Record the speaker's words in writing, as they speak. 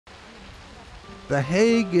The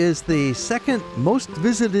Hague is the second most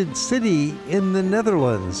visited city in the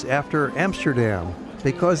Netherlands after Amsterdam,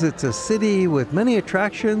 because it's a city with many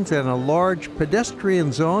attractions and a large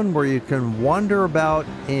pedestrian zone where you can wander about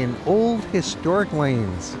in old historic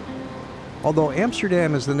lanes. Although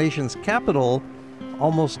Amsterdam is the nation's capital,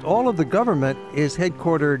 almost all of the government is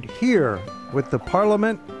headquartered here, with the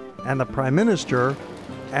parliament and the prime minister,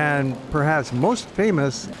 and perhaps most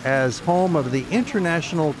famous as home of the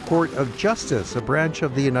International Court of Justice, a branch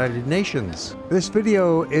of the United Nations. This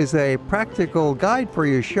video is a practical guide for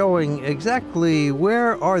you showing exactly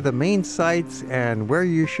where are the main sites and where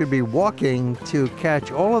you should be walking to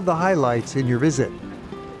catch all of the highlights in your visit.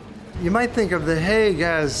 You might think of The Hague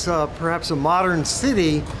as perhaps a modern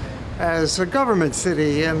city, as a government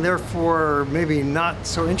city, and therefore maybe not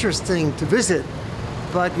so interesting to visit.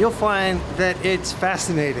 But you'll find that it's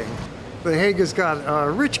fascinating. The Hague has got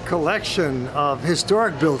a rich collection of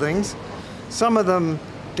historic buildings, some of them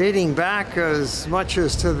dating back as much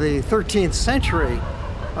as to the 13th century,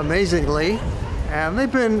 amazingly, and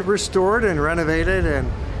they've been restored and renovated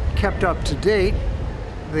and kept up to date.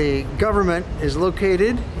 The government is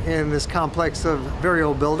located in this complex of very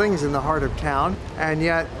old buildings in the heart of town, and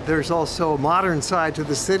yet there's also a modern side to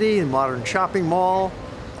the city, a modern shopping mall,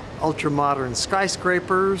 ultramodern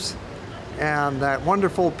skyscrapers, and that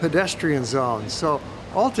wonderful pedestrian zone. So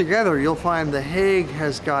altogether, you'll find The Hague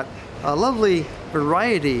has got a lovely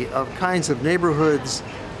variety of kinds of neighborhoods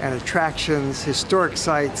and attractions, historic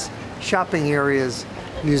sites, shopping areas,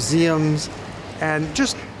 museums, and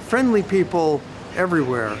just friendly people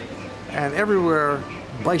everywhere, and everywhere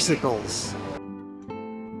bicycles.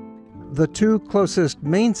 The two closest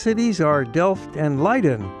main cities are Delft and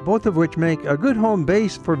Leiden, both of which make a good home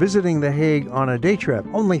base for visiting The Hague on a day trip,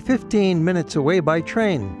 only 15 minutes away by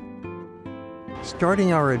train.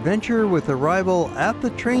 Starting our adventure with arrival at the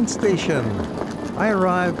train station. I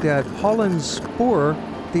arrived at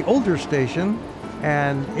Hollandspoor, the older station,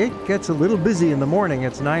 and it gets a little busy in the morning.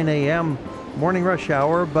 It's 9 a.m. morning rush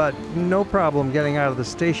hour, but no problem getting out of the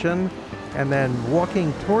station and then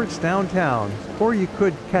walking towards downtown. Or you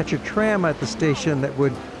could catch a tram at the station that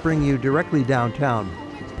would bring you directly downtown.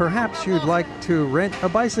 Perhaps you'd like to rent a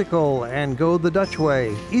bicycle and go the Dutch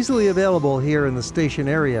way, easily available here in the station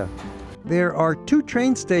area. There are two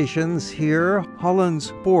train stations here,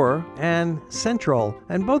 Hollandspoor and Central,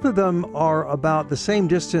 and both of them are about the same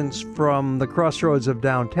distance from the crossroads of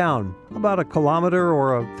downtown, about a kilometer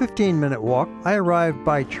or a 15-minute walk. I arrived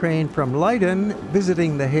by train from Leiden,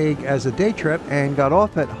 visiting The Hague as a day trip, and got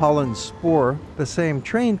off at Hollandspoor. The same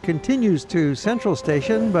train continues to Central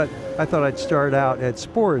Station, but I thought I'd start out at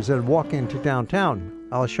Spoors and walk into downtown.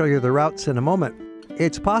 I'll show you the routes in a moment.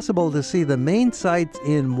 It's possible to see the main sites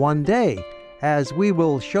in one day, as we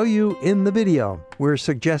will show you in the video. We're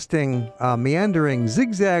suggesting a meandering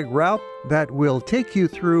zigzag route that will take you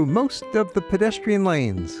through most of the pedestrian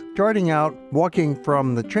lanes, starting out walking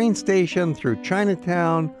from the train station through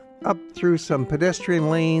Chinatown, up through some pedestrian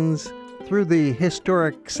lanes, through the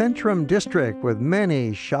historic Centrum district with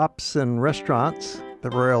many shops and restaurants, the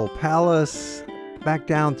Royal Palace, back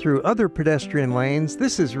down through other pedestrian lanes.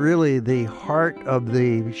 This is really the heart of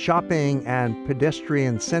the shopping and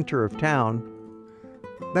pedestrian center of town.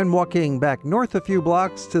 Then walking back north a few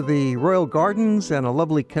blocks to the Royal Gardens and a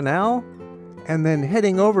lovely canal, and then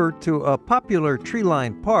heading over to a popular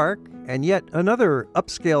tree-lined park and yet another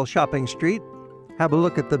upscale shopping street. Have a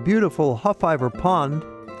look at the beautiful Hofijver Pond,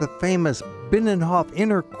 the famous Binnenhof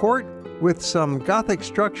Inner Court, with some Gothic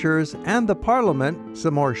structures and the Parliament,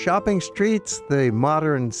 some more shopping streets, the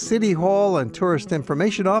modern City Hall and Tourist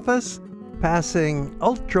Information Office, passing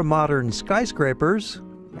ultramodern skyscrapers,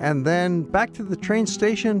 and then back to the train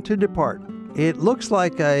station to depart. It looks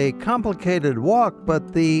like a complicated walk,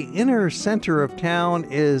 but the inner center of town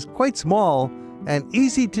is quite small and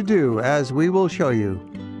easy to do, as we will show you.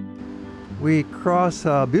 We cross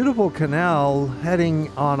a beautiful canal heading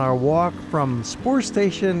on our walk from Spoor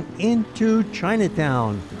Station into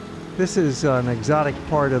Chinatown. This is an exotic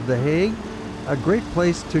part of The Hague, a great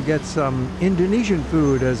place to get some Indonesian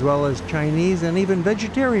food as well as Chinese and even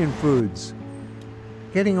vegetarian foods.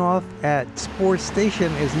 Getting off at Spoor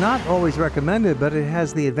Station is not always recommended, but it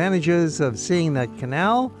has the advantages of seeing that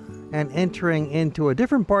canal and entering into a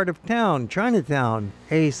different part of town, Chinatown,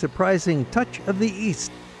 a surprising touch of the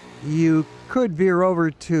East. You could veer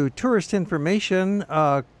over to Tourist Information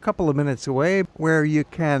a couple of minutes away, where you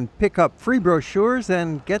can pick up free brochures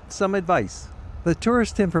and get some advice. The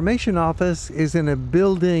Tourist Information Office is in a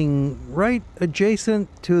building right adjacent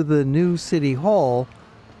to the new City Hall,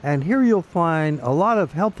 and here you'll find a lot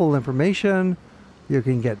of helpful information. You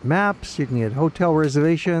can get maps, you can get hotel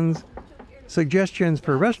reservations, suggestions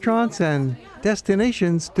for restaurants and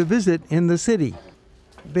destinations to visit in the city.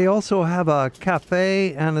 They also have a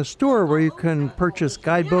cafe and a store where you can purchase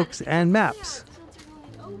guidebooks and maps.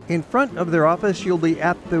 In front of their office, you'll be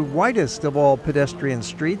at the widest of all pedestrian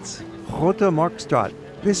streets, Grote Marktstraat.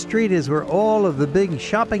 This street is where all of the big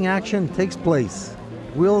shopping action takes place.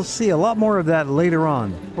 We'll see a lot more of that later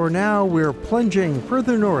on. For now, we're plunging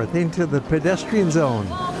further north into the pedestrian zone.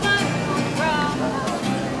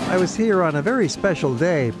 I was here on a very special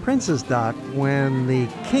day, Prinsesdag, when the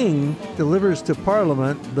King delivers to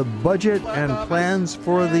Parliament the budget and plans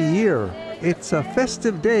for the year. It's a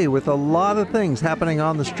festive day with a lot of things happening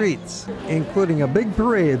on the streets, including a big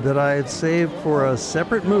parade that I've saved for a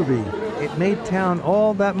separate movie. It made town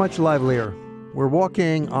all that much livelier. We're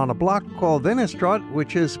walking on a block called Denniscallan,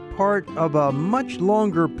 which is part of a much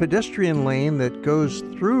longer pedestrian lane that goes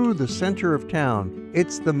through the center of town.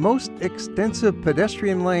 It's the most extensive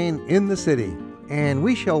pedestrian lane in the city, and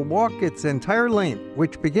we shall walk its entire length,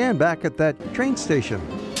 which began back at that train station.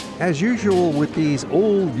 As usual with these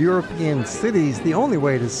old European cities, the only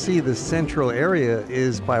way to see the central area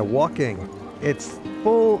is by walking. It's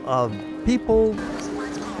full of people,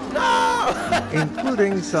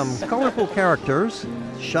 including some colorful characters,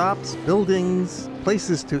 shops, buildings,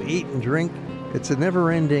 places to eat and drink. It's a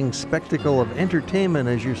never-ending spectacle of entertainment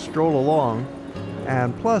as you stroll along.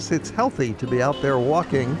 And plus, it's healthy to be out there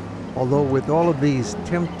walking, although with all of these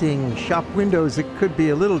tempting shop windows, it could be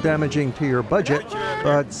a little damaging to your budget.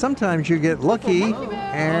 But sometimes you get lucky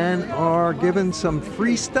and are given some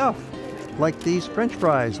free stuff, like these French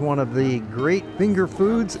fries, one of the great finger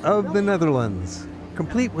foods of the Netherlands,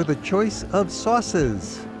 complete with a choice of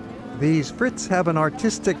sauces. These Frits have an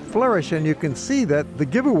artistic flourish, and you can see that the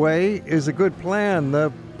giveaway is a good plan.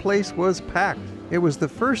 The place was packed. It was the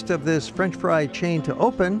first of this French fry chain to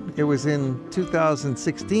open. It was in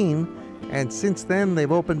 2016, and since then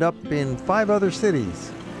they've opened up in 5 other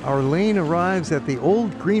cities. Our lane arrives at the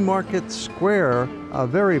old Green Market Square, a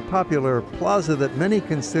very popular plaza that many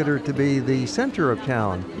consider to be the center of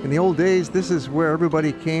town. In the old days, this is where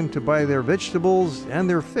everybody came to buy their vegetables and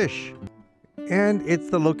their fish. And it's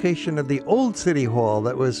the location of the old city hall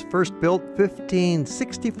that was first built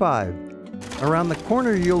 1565. Around the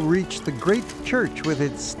corner, you'll reach the great church with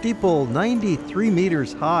its steeple 93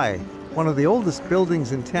 meters high, one of the oldest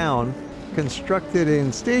buildings in town, constructed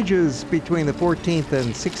in stages between the 14th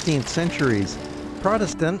and 16th centuries.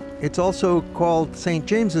 Protestant, it's also called St.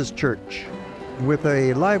 James's Church, with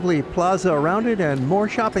a lively plaza around it and more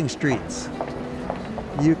shopping streets.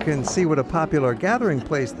 You can see what a popular gathering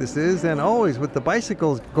place this is, and always with the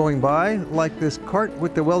bicycles going by, like this cart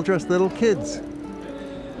with the well-dressed little kids.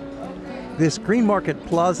 This Green Market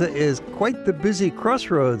Plaza is quite the busy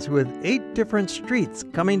crossroads with 8 different streets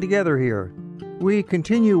coming together here. We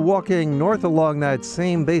continue walking north along that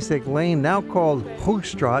same basic lane, now called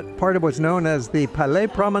Hoogstraat, part of what's known as the Palais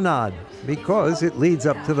Promenade, because it leads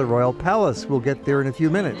up to the Royal Palace. We'll get there in a few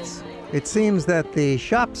minutes. It seems that the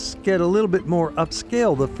shops get a little bit more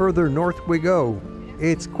upscale the further north we go.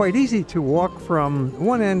 It's quite easy to walk from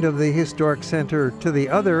one end of the historic center to the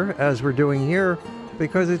other, as we're doing here,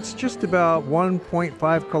 because it's just about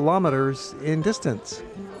 1.5 kilometers in distance.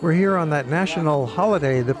 We're here on that national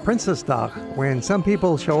holiday, the Prinsesdag, when some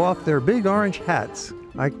people show off their big orange hats.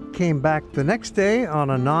 I came back the next day on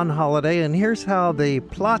a non-holiday, and here's how the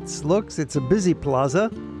Platz looks. It's a busy plaza,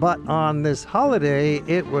 but on this holiday,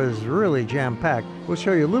 it was really jam-packed. We'll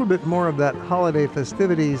show you a little bit more of that holiday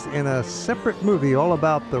festivities in a separate movie all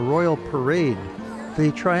about the Royal Parade.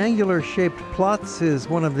 The triangular-shaped Platz is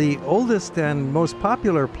one of the oldest and most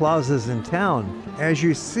popular plazas in town. As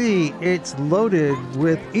you see, it's loaded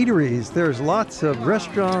with eateries. There's lots of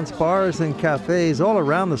restaurants, bars, and cafes all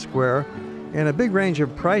around the square, and a big range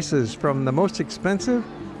of prices from the most expensive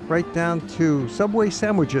right down to Subway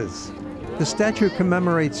sandwiches. The statue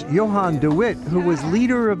commemorates Johan de Witt, who was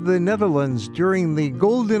leader of the Netherlands during the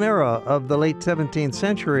golden era of the late 17th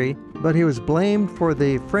century, but he was blamed for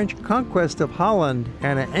the French conquest of Holland,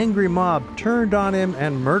 and an angry mob turned on him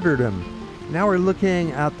and murdered him. Now we're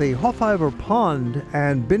looking at the Hofijver Pond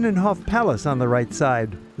and Binnenhof Palace on the right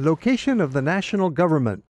side, location of the national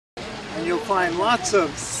government. And you'll find lots of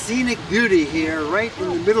scenic beauty here right in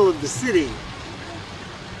the middle of the city.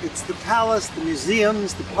 It's the palace, the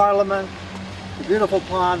museums, the parliament, the beautiful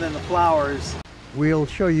pond, and the flowers. We'll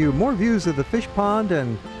show you more views of the fish pond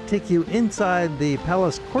and take you inside the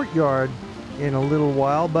palace courtyard in a little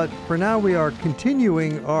while, but for now we are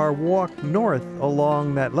continuing our walk north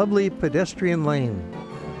along that lovely pedestrian lane.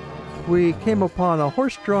 We came upon a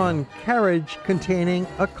horse-drawn carriage containing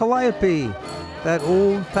a calliope. that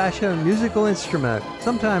old-fashioned musical instrument,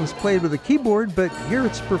 sometimes played with a keyboard, but here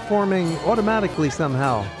it's performing automatically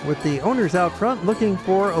somehow, with the owners out front looking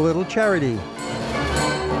for a little charity.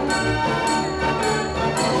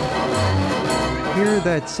 Here,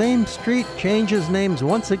 that same street changes names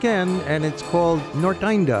once again, and it's called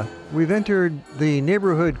Noordeinde. We've entered the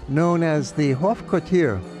neighborhood known as the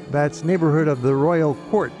Hofkwartier. That's neighborhood of the Royal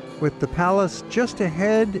Court, with the palace just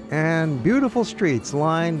ahead and beautiful streets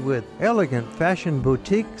lined with elegant fashion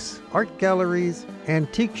boutiques, art galleries,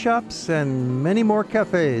 antique shops, and many more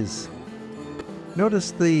cafes.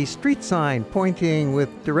 Notice the street sign pointing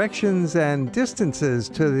with directions and distances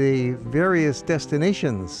to the various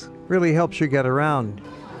destinations. Really helps you get around.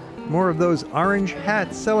 More of those orange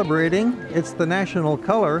hats celebrating. It's the national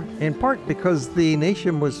color, in part because the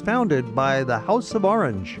nation was founded by the House of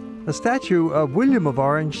Orange. A statue of William of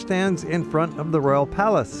Orange stands in front of the royal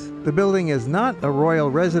palace. The building is not a royal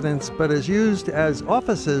residence, but is used as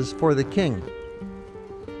offices for the king.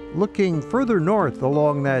 Looking further north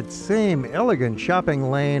along that same elegant shopping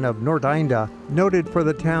lane of Noordeinde, noted for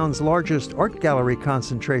the town's largest art gallery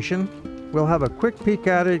concentration, we'll have a quick peek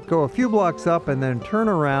at it, go a few blocks up, and then turn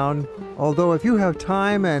around. Although if you have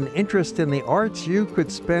time and interest in the arts, you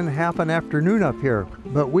could spend half an afternoon up here.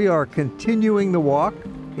 But we are continuing the walk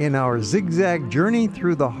in our zigzag journey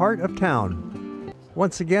through the heart of town.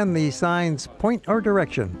 Once again, the signs point our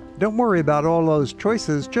direction. Don't worry about all those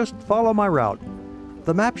choices, just follow my route.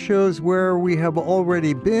 The map shows where we have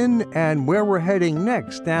already been and where we're heading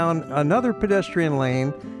next, down another pedestrian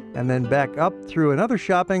lane, and then back up through another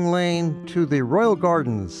shopping lane to the Royal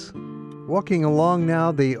Gardens. Walking along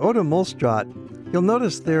now the Oude you'll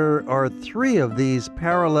notice there are 3 of these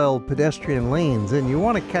parallel pedestrian lanes, and you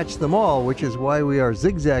want to catch them all, which is why we are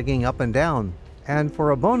zigzagging up and down. And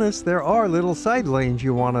for a bonus, there are little side lanes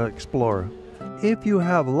you want to explore. If you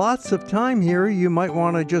have lots of time here, you might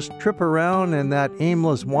want to just trip around in that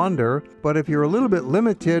aimless wander, but if you're a little bit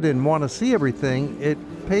limited and want to see everything, it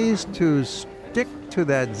pays to stick to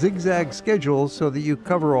that zigzag schedule so that you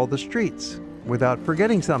cover all the streets without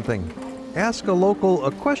forgetting something. Ask a local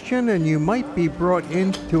a question and you might be brought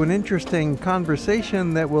into an interesting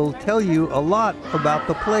conversation that will tell you a lot about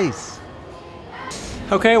the place.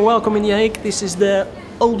 Okay, welcome in The Hague. This is the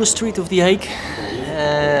oldest street of The Hague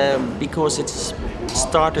because it's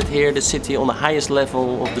started here, the city, on the highest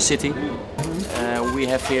level of the city. We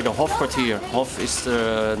have here the Hofkwartier. Hof is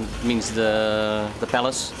means the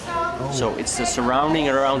palace. Oh. So it's the surrounding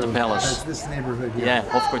around the palace. That's this neighborhood here. Yeah,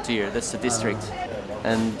 Hofkwartier, that's the district.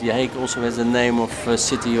 And The Hague also has the name of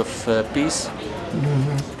City of Peace,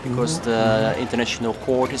 because the international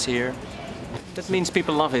court is here. That means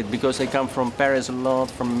people love it because they come from Paris a lot,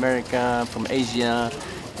 from America, from Asia.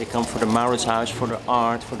 They come for the Mauritshuis, for the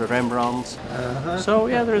art, for the Rembrandt. So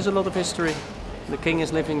yeah, there is a lot of history. The king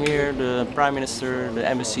is living here, the prime minister, the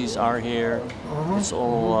embassies are here. It's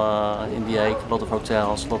all in The Hague, a lot of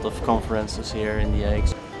hotels, a lot of conferences here in The Hague.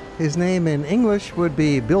 His name in English would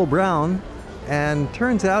be Bill Brown, and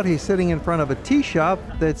turns out he's sitting in front of a tea shop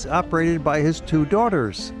that's operated by his 2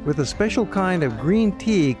 daughters, with a special kind of green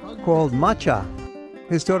tea called matcha.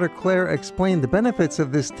 His daughter Claire explained the benefits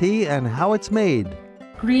of this tea and how it's made.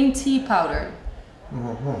 Green tea powder.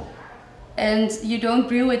 And you don't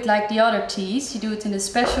brew it like the other teas, you do it in a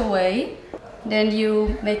special way. Then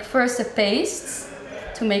you make first a paste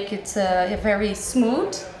to make it very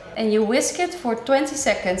smooth, and you whisk it for 20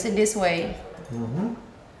 seconds in this way.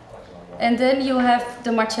 And then you have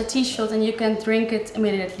the matcha tea shot and you can drink it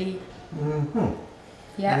immediately.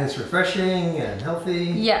 Yeah. And it's refreshing and healthy.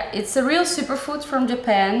 Yeah, it's a real superfood from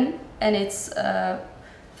Japan, and it's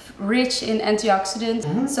rich in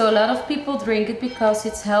antioxidants. So a lot of people drink it because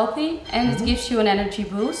it's healthy and it gives you an energy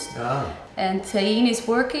boost. And thein is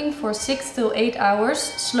working for 6 to 8 hours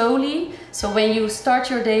slowly. So when you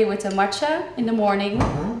start your day with a matcha in the morning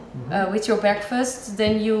with your breakfast,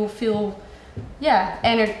 then you feel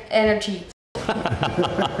energy.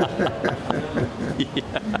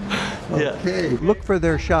 Okay. Look for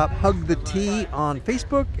their shop Hug the Tea on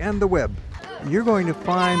Facebook and the web. You're going to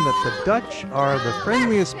find that the Dutch are the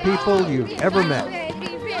friendliest people you've ever met.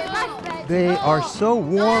 They are so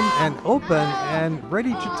warm and open and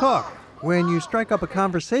ready to talk. When you strike up a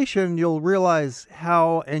conversation, you'll realize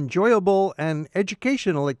how enjoyable and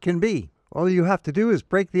educational it can be. All you have to do is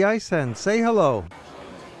break the ice and say hello.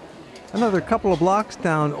 Another couple of blocks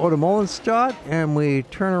down Oude and we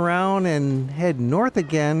turn around and head north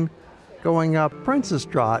again, going up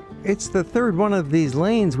Prinsenstraat. It's the 3rd one of these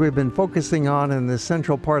lanes we've been focusing on in the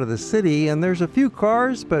central part of the city, and there's a few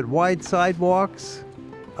cars but wide sidewalks,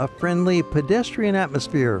 a friendly pedestrian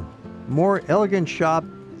atmosphere, more elegant shop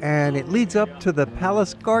and it leads up to the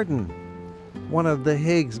Palace Garden, one of The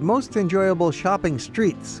Hague's most enjoyable shopping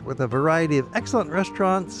streets, with a variety of excellent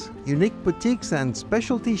restaurants, unique boutiques, and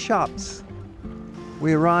specialty shops.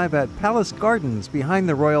 We arrive at Palace Gardens behind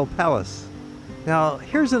the Royal Palace. Now,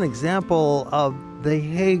 here's an example of The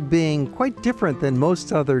Hague being quite different than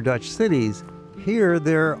most other Dutch cities. Here,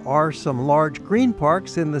 there are some large green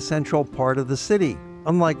parks in the central part of the city.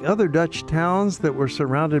 Unlike other Dutch towns that were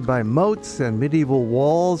surrounded by moats and medieval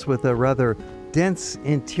walls with a rather dense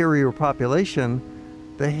interior population,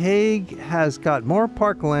 The Hague has got more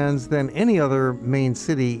parklands than any other main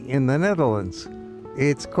city in the Netherlands.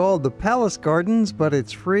 It's called the Palace Gardens, but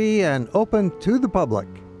it's free and open to the public.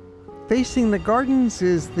 Facing the gardens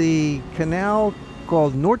is the canal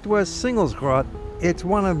called Noordwest Singelsgracht. It's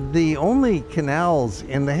one of the only canals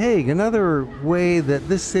in The Hague, another way that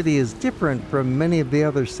this city is different from many of the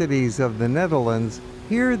other cities of the Netherlands.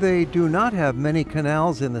 Here they do not have many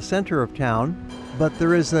canals in the center of town, but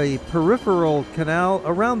there is a peripheral canal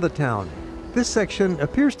around the town. This section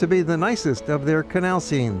appears to be the nicest of their canal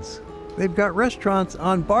scenes. They've got restaurants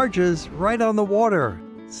on barges right on the water.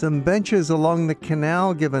 Some benches along the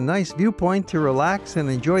canal give a nice viewpoint to relax and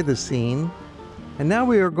enjoy the scene. And now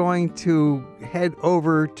we are going to head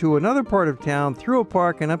over to another part of town through a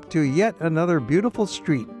park and up to yet another beautiful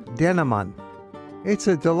street, Denneman. It's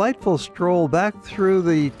a delightful stroll back through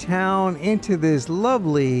the town into this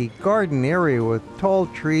lovely garden area with tall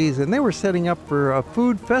trees, and they were setting up for a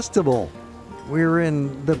food festival. We're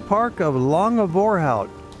in the park of Lange Voorhout.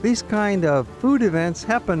 These kind of food events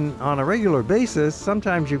happen on a regular basis.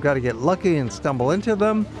 Sometimes you've got to get lucky and stumble into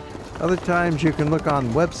them. Other times you can look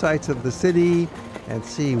on websites of the city and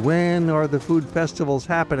see when are the food festivals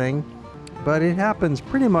happening. But it happens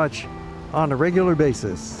pretty much on a regular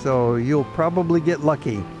basis, so you'll probably get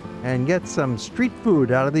lucky and get some street food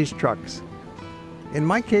out of these trucks. In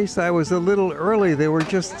my case, I was a little early. They were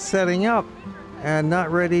just setting up and not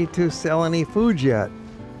ready to sell any food yet.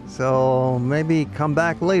 So maybe come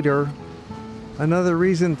back later. Another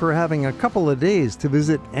reason for having a couple of days to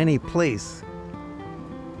visit any place.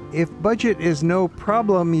 If budget is no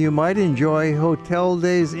problem, you might enjoy Hotel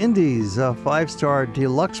des Indies, a 5-star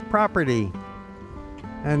deluxe property.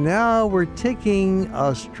 And now we're taking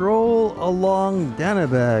a stroll along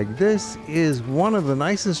Danneberg. This is one of the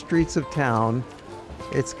nicest streets of town.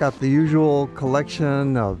 It's got the usual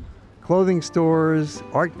collection of clothing stores,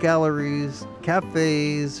 art galleries,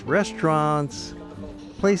 cafes, restaurants,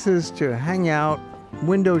 places to hang out,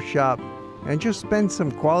 window shop, and just spend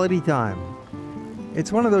some quality time.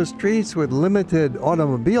 It's one of those streets with limited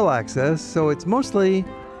automobile access, so it's mostly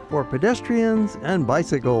for pedestrians and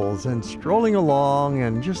bicycles and strolling along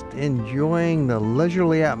and just enjoying the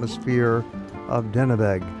leisurely atmosphere of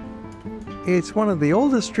Danneberg. It's one of the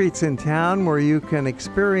oldest streets in town where you can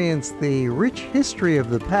experience the rich history of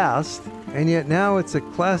the past, and yet now it's a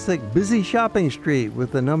classic busy shopping street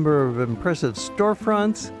with a number of impressive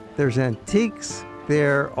storefronts. There's antiques,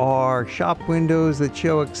 there are shop windows that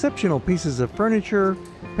show exceptional pieces of furniture,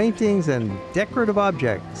 paintings, and decorative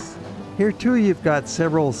objects. Here too you've got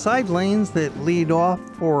several side lanes that lead off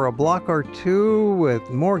for a block or two with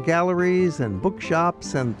more galleries and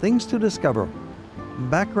bookshops and things to discover.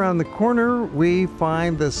 Back around the corner, we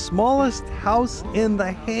find the smallest house in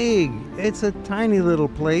The Hague. It's a tiny little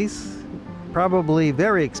place, probably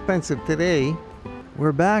very expensive today.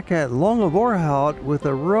 We're back at Lange Voorhout with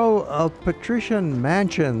a row of patrician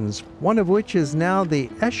mansions, one of which is now the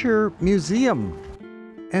Escher Museum.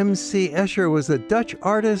 M.C. Escher was a Dutch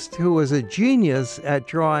artist who was a genius at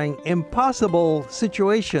drawing impossible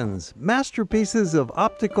situations, masterpieces of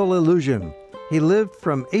optical illusion. He lived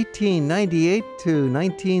from 1898 to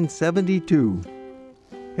 1972.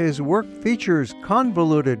 His work features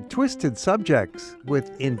convoluted, twisted subjects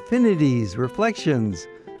with infinities, reflections,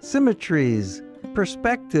 symmetries,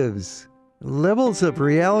 perspectives, levels of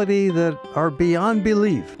reality that are beyond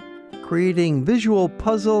belief, creating visual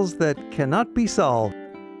puzzles that cannot be solved.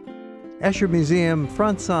 Escher Museum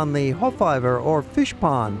fronts on the Hofvijver or fish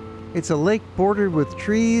pond. It's a lake bordered with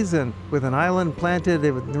trees and with an island planted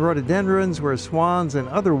with rhododendrons where swans and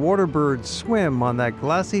other water birds swim on that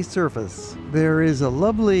glassy surface. There is a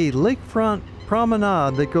lovely lakefront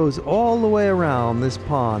promenade that goes all the way around this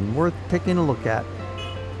pond, worth taking a look at.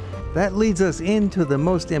 That leads us into the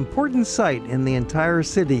most important site in the entire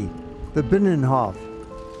city, the Binnenhof,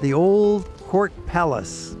 the old court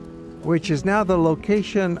palace, which is now the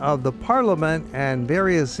location of the parliament and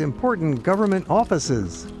various important government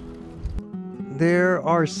offices. There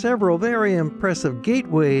are several very impressive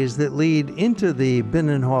gateways that lead into the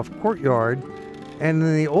Binnenhof courtyard, and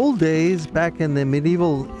in the old days, back in the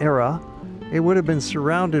medieval era, It would have been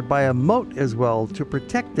surrounded by a moat as well to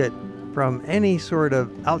protect it from any sort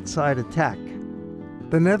of outside attack.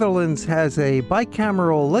 The Netherlands has a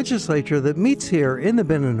bicameral legislature that meets here in the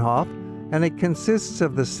Binnenhof, and it consists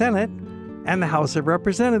of the Senate and the House of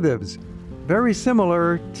Representatives. Very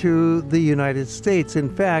similar to the United States. In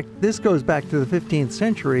fact, this goes back to the 15th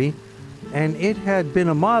century, and it had been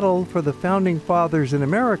a model for the founding fathers in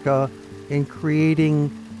America in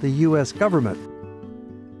creating the U.S. government.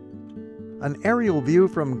 An aerial view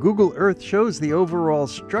from Google Earth shows the overall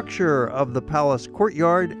structure of the palace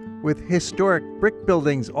courtyard, with historic brick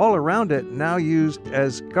buildings all around it now used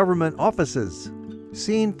as government offices.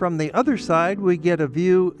 Seen from the other side, we get a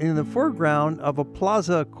view in the foreground of a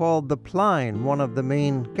plaza called the Plein, one of the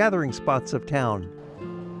main gathering spots of town.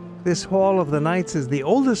 This Hall of the Knights is the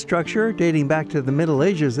oldest structure, dating back to the Middle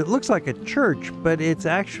Ages. It looks like a church, but it's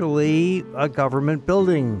actually a government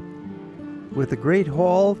building, with a great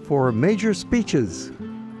hall for major speeches.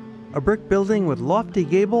 A brick building with lofty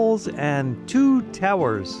gables and 2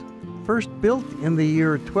 towers, first built in the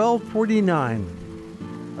year 1249.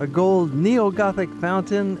 A gold neo-Gothic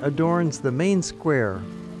fountain adorns the main square.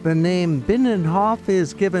 The name Binnenhof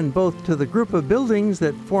is given both to the group of buildings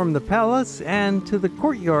that form the palace and to the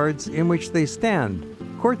courtyards in which they stand.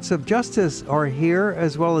 Courts of justice are here,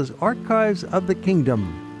 as well as archives of the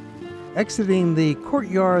kingdom. Exiting the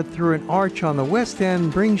courtyard through an arch on the west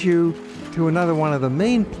end brings you to another one of the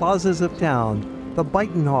main plazas of town, the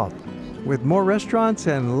Buitenhof, with more restaurants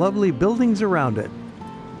and lovely buildings around it.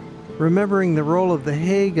 Remembering the role of The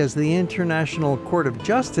Hague as the International Court of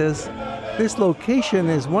Justice, this location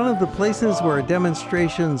is one of the places where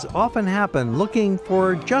demonstrations often happen looking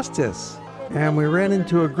for justice. And we ran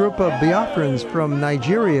into a group of Biafrans from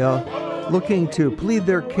Nigeria looking to plead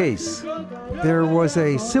their case. There was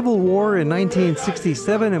a civil war in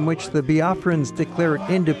 1967 in which the Biafrans declared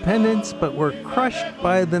independence but were crushed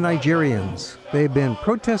by the Nigerians. They've been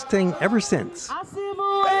protesting ever since.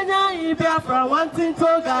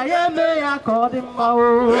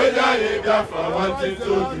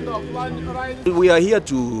 We are here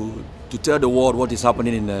to tell the world what is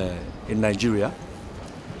happening in Nigeria.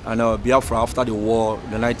 And Biafra, after the war,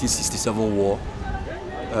 the 1967 war,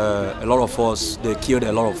 a lot of us, they killed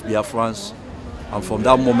a lot of Biafrans. And from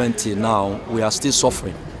that moment till now, we are still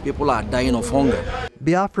suffering. People are dying of hunger.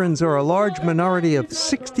 Biafrans are a large minority of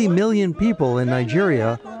 60 million people in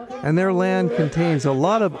Nigeria, and their land contains a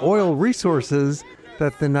lot of oil resources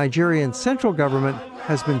that the Nigerian central government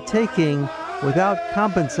has been taking without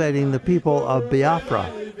compensating the people of Biafra,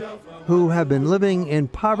 who have been living in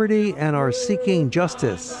poverty and are seeking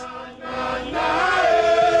justice.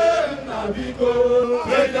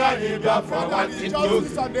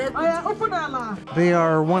 They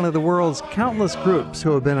are one of the world's countless groups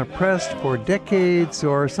who have been oppressed for decades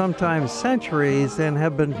or sometimes centuries and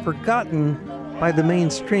have been forgotten by the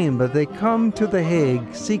mainstream, but they come to The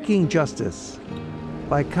Hague seeking justice.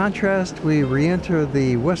 By contrast, we re-enter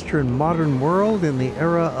the Western modern world in the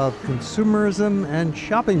era of consumerism and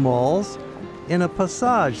shopping malls in a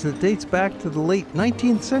passage that dates back to the late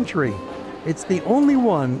 19th century. It's the only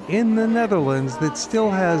one in the Netherlands that still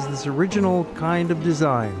has this original kind of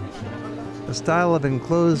design. The style of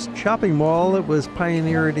enclosed shopping mall that was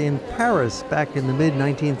pioneered in Paris back in the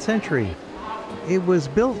mid-19th century. It was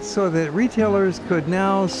built so that retailers could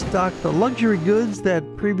now stock the luxury goods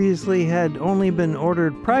that previously had only been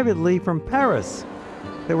ordered privately from Paris,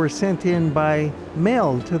 that were sent in by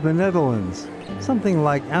mail to the Netherlands. Something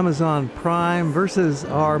like Amazon Prime versus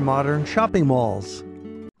our modern shopping malls.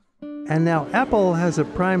 And now Apple has a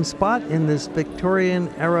prime spot in this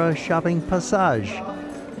Victorian-era shopping passage.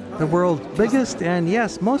 The world's biggest and,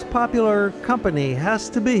 yes, most popular company has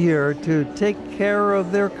to be here to take care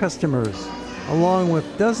of their customers, along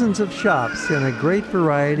with dozens of shops and a great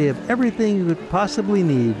variety of everything you could possibly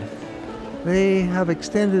need. They have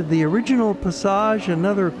extended the original passage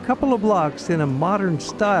another couple of blocks in a modern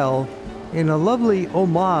style, in a lovely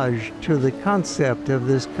homage to the concept of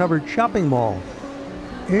this covered shopping mall.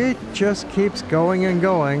 It just keeps going and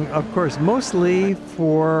going, of course, mostly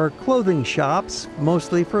for clothing shops,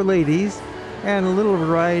 mostly for ladies, and a little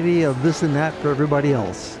variety of this and that for everybody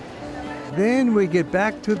else. Then we get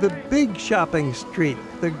back to the big shopping street,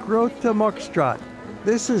 the Grote Marktstraat.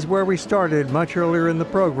 This is where we started much earlier in the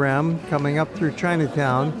program, coming up through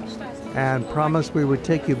Chinatown, and promised we would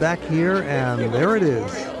take you back here, and there it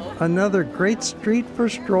is. Another great street for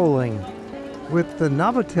strolling, with the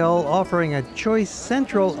Novotel offering a choice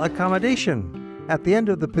central accommodation. At the end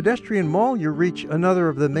of the pedestrian mall, you reach another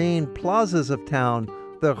of the main plazas of town,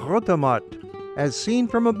 the Grote Markt, as seen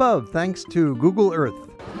from above thanks to Google Earth.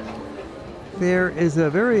 There is a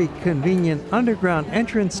very convenient underground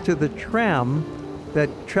entrance to the tram that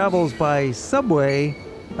travels by subway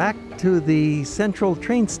back to the central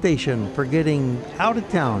train station for getting out of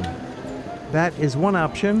town. That is one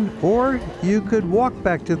option, or you could walk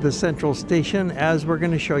back to the central station as we're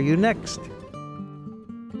going to show you next.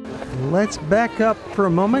 Let's back up for a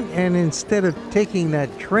moment, and instead of taking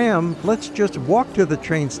that tram, let's just walk to the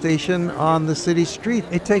train station on the city street.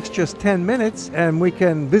 It takes just 10 minutes, and we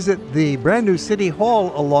can visit the brand new City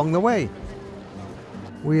Hall along the way.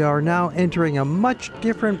 We are now entering a much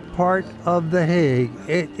different part of The Hague.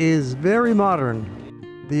 It is very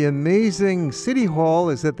modern. The amazing City Hall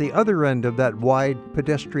is at the other end of that wide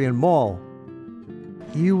pedestrian mall.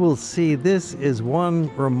 You will see this is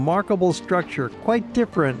one remarkable structure, quite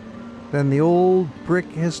different than the old brick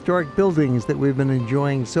historic buildings that we've been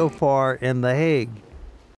enjoying so far in The Hague.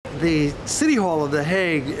 The City Hall of The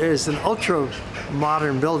Hague is an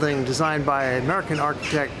ultra-modern building designed by American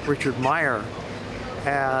architect Richard Meyer,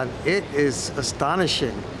 and it is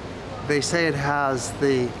astonishing. They say it has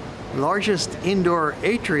the largest indoor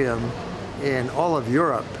atrium in all of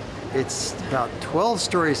Europe. It's about 12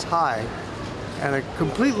 stories high and a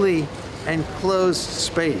completely enclosed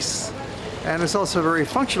space. And it's also a very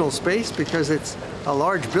functional space because it's a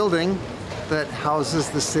large building that houses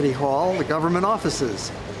the City Hall, the government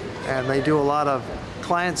offices. And they do a lot of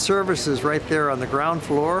client services right there on the ground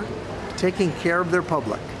floor, taking care of their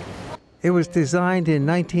public. It was designed in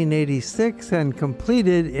 1986 and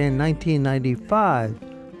completed in 1995.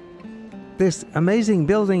 This amazing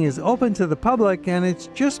building is open to the public, and it's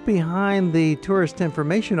just behind the Tourist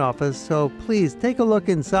Information Office, so please take a look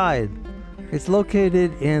inside. It's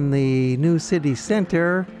located in the new city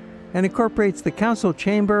center and incorporates the council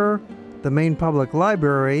chamber, the main public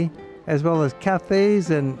library, as well as cafes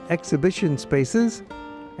and exhibition spaces,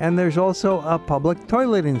 and there's also a public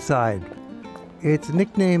toilet inside. It's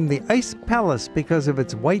nicknamed the Ice Palace because of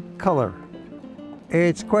its white color.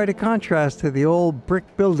 It's quite a contrast to the old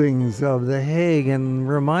brick buildings of The Hague and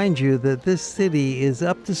reminds you that this city is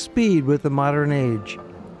up to speed with the modern age.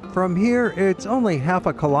 From here, it's only half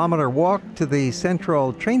a kilometer walk to the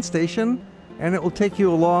central train station, and it will take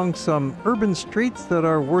you along some urban streets that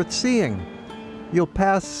are worth seeing. You'll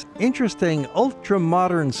pass interesting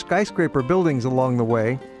ultra-modern skyscraper buildings along the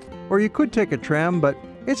way, or you could take a tram, but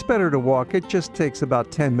it's better to walk. It just takes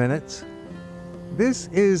about 10 minutes. This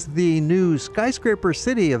is the new skyscraper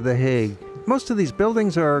city of The Hague. Most of these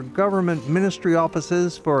buildings are government ministry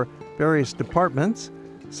offices for various departments.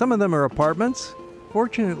 Some of them are apartments.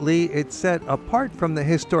 Fortunately, it's set apart from the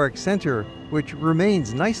historic center, which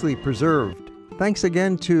remains nicely preserved. Thanks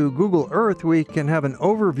again to Google Earth, we can have an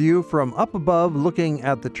overview from up above looking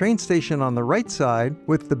at the train station on the right side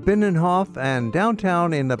with the Binnenhof and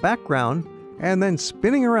downtown in the background, and then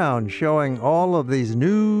spinning around showing all of these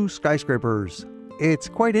new skyscrapers. It's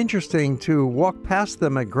quite interesting to walk past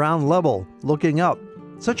them at ground level, looking up.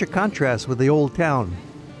 Such a contrast with the old town.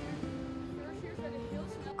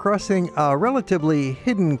 Crossing a relatively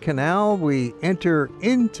hidden canal, we enter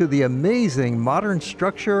into the amazing modern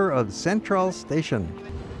structure of Central Station.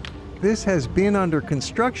 This has been under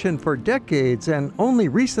construction for decades and only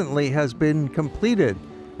recently has been completed.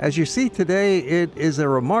 As you see today, it is a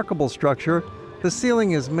remarkable structure. The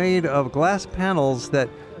ceiling is made of glass panels that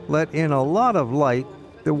let in a lot of light.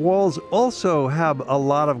 The walls also have a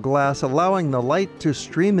lot of glass, allowing the light to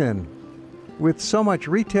stream in. With so much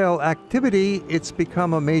retail activity, it's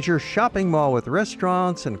become a major shopping mall with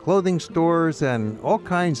restaurants and clothing stores and all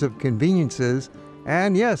kinds of conveniences.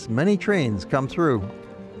 And yes, many trains come through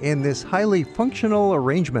in this highly functional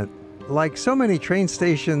arrangement. Like so many train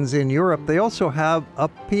stations in Europe, they also have a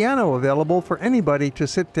piano available for anybody to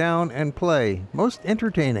sit down and play. Most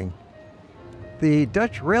entertaining. The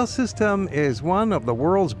Dutch rail system is one of the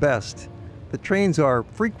world's best. The trains are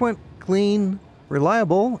frequent, clean,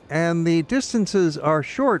 reliable, and the distances are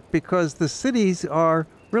short because the cities are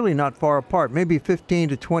really not far apart. Maybe 15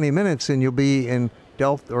 to 20 minutes and you'll be in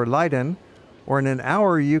Delft or Leiden, or in an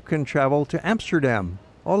hour you can travel to Amsterdam,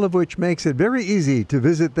 all of which makes it very easy to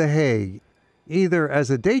visit The Hague, either as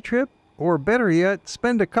a day trip or better yet,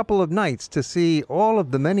 spend a couple of nights to see all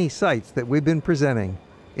of the many sites that we've been presenting.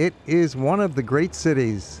 It is one of the great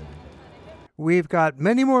cities. We've got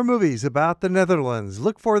many more movies about the Netherlands.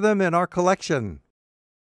 Look for them in our collection.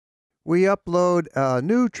 We upload a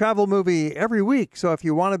new travel movie every week, so if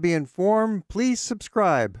you want to be informed, please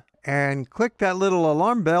subscribe and click that little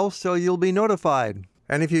alarm bell so you'll be notified.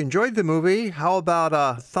 And if you enjoyed the movie, how about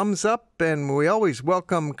a thumbs up? And we always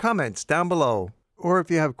welcome comments down below. Or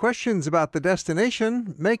if you have questions about the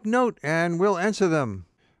destination, make note and we'll answer them.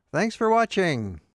 Thanks for watching.